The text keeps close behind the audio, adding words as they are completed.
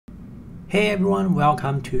Hey everyone,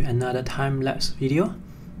 welcome to another time-lapse video.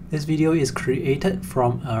 This video is created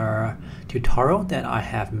from a tutorial that I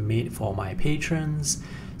have made for my patrons.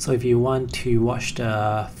 So if you want to watch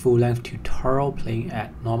the full-length tutorial playing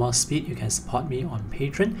at normal speed, you can support me on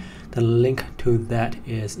Patreon. The link to that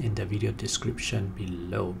is in the video description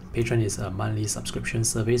below. Patreon is a monthly subscription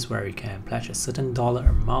service where you can pledge a certain dollar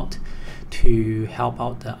amount to help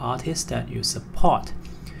out the artists that you support.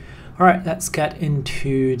 Alright, let's get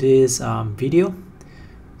into this video.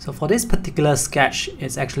 So for this particular sketch,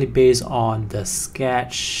 it's actually based on the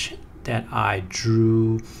sketch that I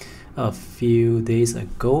drew a few days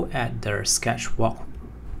ago at the sketchwalk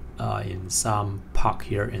in some park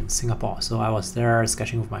here in Singapore. So I was there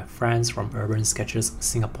sketching with my friends from Urban Sketches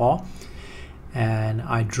Singapore, and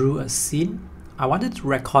I drew a scene. I wanted to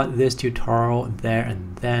record this tutorial there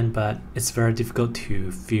and then, but it's very difficult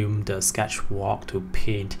to film the sketchwalk, to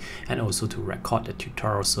paint, and also to record the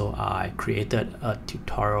tutorial. So I created a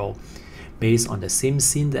tutorial based on the same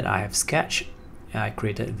scene that I have sketched. And I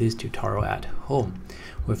created this tutorial at home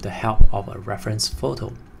with the help of a reference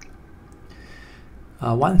photo.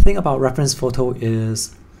 One thing about reference photo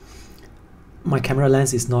is my camera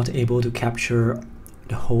lens is not able to capture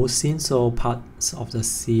the whole scene, so parts of the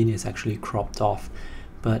scene is actually cropped off,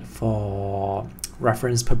 but for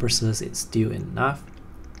reference purposes it's still enough.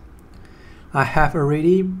 I have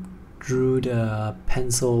already drew the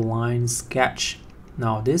pencil line sketch.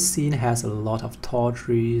 Now this scene has a lot of tall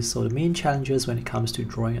trees, so the main challenges when it comes to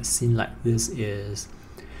drawing a scene like this is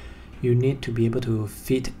you need to be able to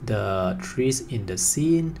fit the trees in the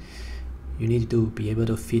scene. You need to be able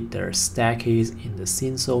to fit the staircase in the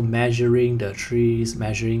scene, so measuring the trees,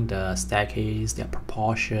 measuring the staircase, their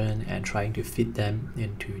proportion, and trying to fit them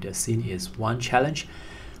into the scene is one challenge.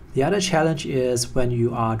 The other challenge is when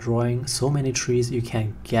you are drawing so many trees, you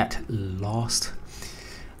can get lost.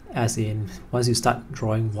 As in, once you start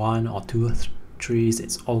drawing one or two trees,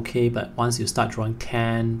 it's okay, but once you start drawing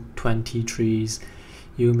 10, 20 trees,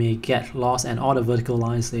 you may get lost, and all the vertical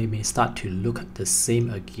lines, they may start to look the same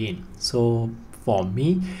again. So for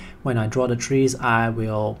me, when I draw the trees, I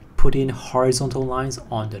will put in horizontal lines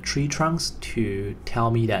on the tree trunks to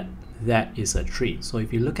tell me that that is a tree. So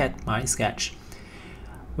if you look at my sketch,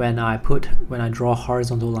 when I draw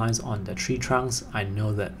horizontal lines on the tree trunks, I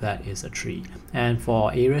know that that is a tree. And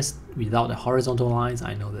for areas without the horizontal lines,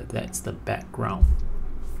 I know that that's the background.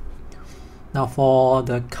 Now for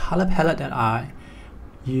the color palette that I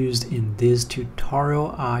used in this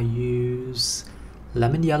tutorial, I use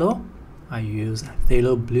lemon yellow, I use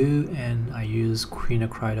phthalo blue, and I use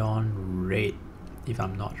quinacridone red, if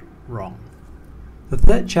I'm not wrong. The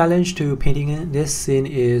third challenge to painting this scene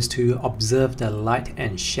is to observe the light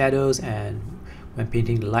and shadows, and when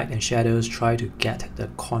painting the light and shadows, try to get the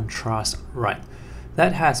contrast right.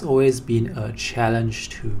 That has always been a challenge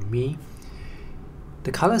to me.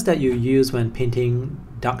 The colors that you use when painting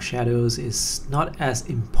dark shadows is not as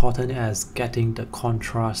important as getting the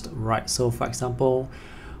contrast right. So for example,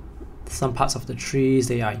 some parts of the trees,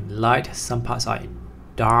 they are in light, some parts are in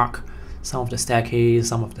dark, some of the staircase,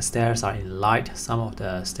 some of the stairs are in light, some of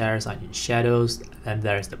the stairs are in shadows, and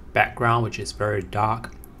there's the background which is very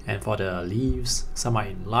dark, and for the leaves, some are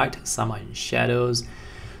in light, some are in shadows.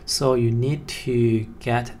 So you need to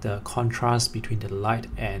get the contrast between the light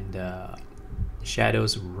and the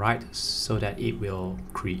shadows right, so that it will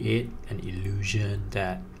create an illusion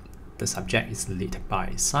that the subject is lit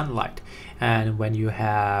by sunlight. And when you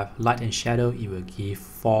have light and shadow, it will give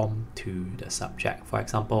form to the subject. For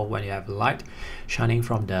example, when you have light shining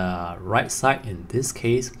from the right side, in this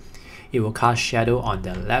case, it will cast shadow on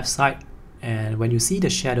the left side. And when you see the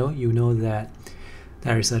shadow, you know that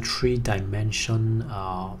there is a three-dimension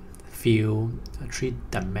feel, a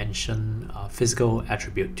three-dimension physical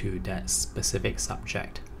attribute to that specific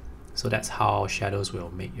subject. So that's how shadows will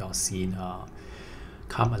make your scene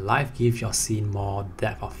come alive, give your scene more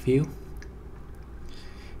depth of field.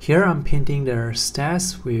 Here I'm painting the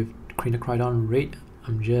stairs with quinacridone red.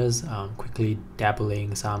 I'm just quickly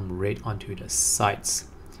dabbling some red onto the sides.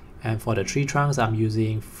 And for the tree trunks, I'm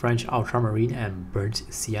using French ultramarine and burnt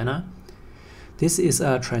sienna. This is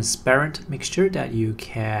a transparent mixture that you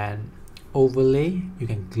can overlay, you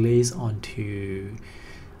can glaze onto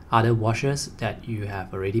other washes that you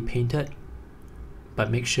have already painted, but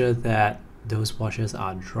make sure that those washes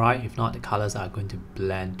are dry. If not, the colors are going to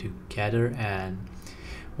blend together, and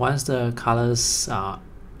once the colors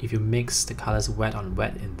if you mix the colors wet on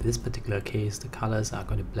wet, in this particular case, the colors are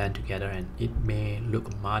going to blend together and it may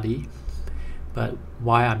look muddy. But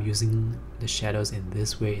why I'm using the shadows in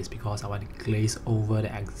this way is because I want to glaze over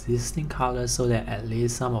the existing colors so that at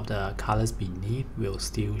least some of the colors beneath will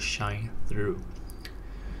still shine through.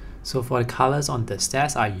 So for the colors on the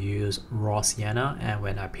stairs, I use raw sienna, and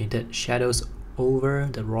when I painted shadows over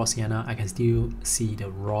the raw sienna, I can still see the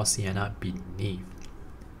raw sienna beneath.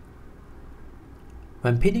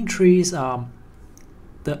 When painting trees, the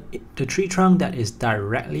tree trunk that is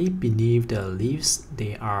directly beneath the leaves,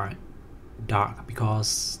 they are dark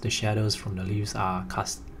because the shadows from the leaves are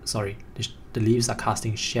the leaves are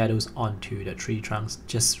casting shadows onto the tree trunks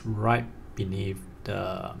just right beneath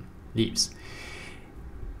the leaves.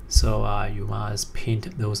 So you must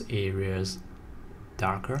paint those areas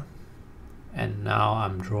darker. And now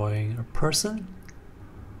I'm drawing a person.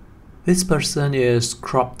 This person is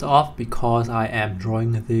cropped off because I am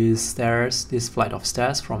drawing this flight of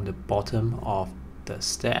stairs from the bottom of the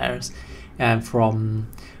stairs, and from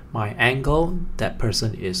my angle that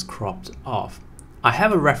person is cropped off. I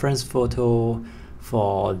have a reference photo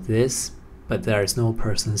for this, but there is no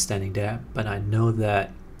person standing there, but I know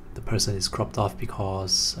that the person is cropped off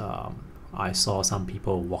because I saw some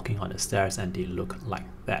people walking on the stairs and they look like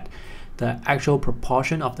that. The actual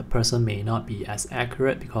proportion of the person may not be as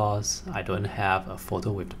accurate because I don't have a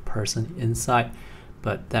photo with the person inside,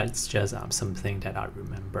 but that's just something that I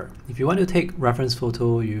remember. If you want to take reference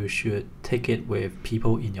photo, you should take it with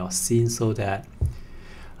people in your scene so that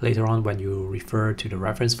later on when you refer to the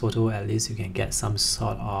reference photo, at least you can get some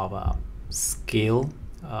sort of scale.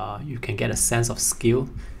 You can get a sense of scale.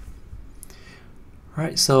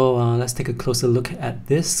 Alright, so let's take a closer look at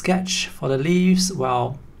this sketch. For the leaves,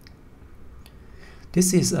 well,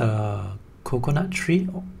 this is a coconut tree.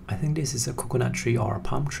 I think this is a coconut tree or a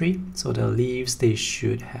palm tree. So the leaves, they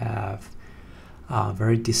should have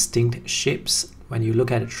very distinct shapes. When you look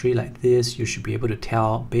at a tree like this, you should be able to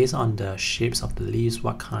tell based on the shapes of the leaves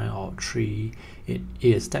what kind of tree it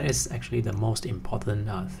is. That is actually the most important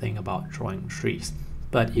thing about drawing trees.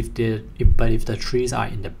 But if the trees are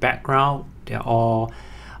in the background, they're all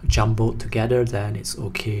jumbled together, then it's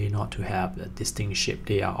okay not to have a distinct shape.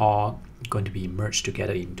 They are all going to be merged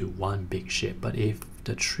together into one big shape. But if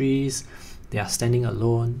the trees, they are standing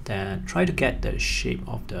alone, then try to get the shape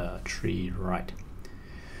of the tree right.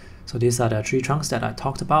 So these are the tree trunks that I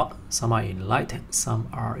talked about. Some are in light, some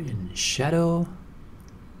are in shadow.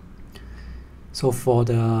 So for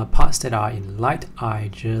the parts that are in light, I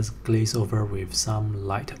just glaze over with some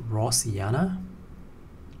light raw sienna.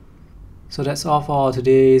 So that's all for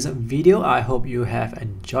today's video. I hope you have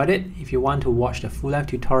enjoyed it. If you want to watch the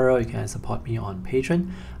full-length tutorial, you can support me on Patreon.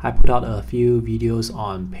 I put out a few videos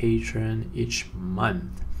on Patreon each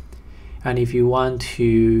month. And if you want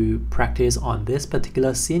to practice on this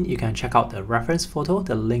particular scene, you can check out the reference photo.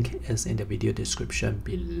 The link is in the video description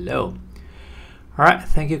below. Alright,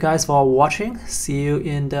 thank you guys for watching. See you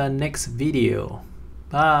in the next video.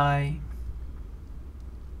 Bye.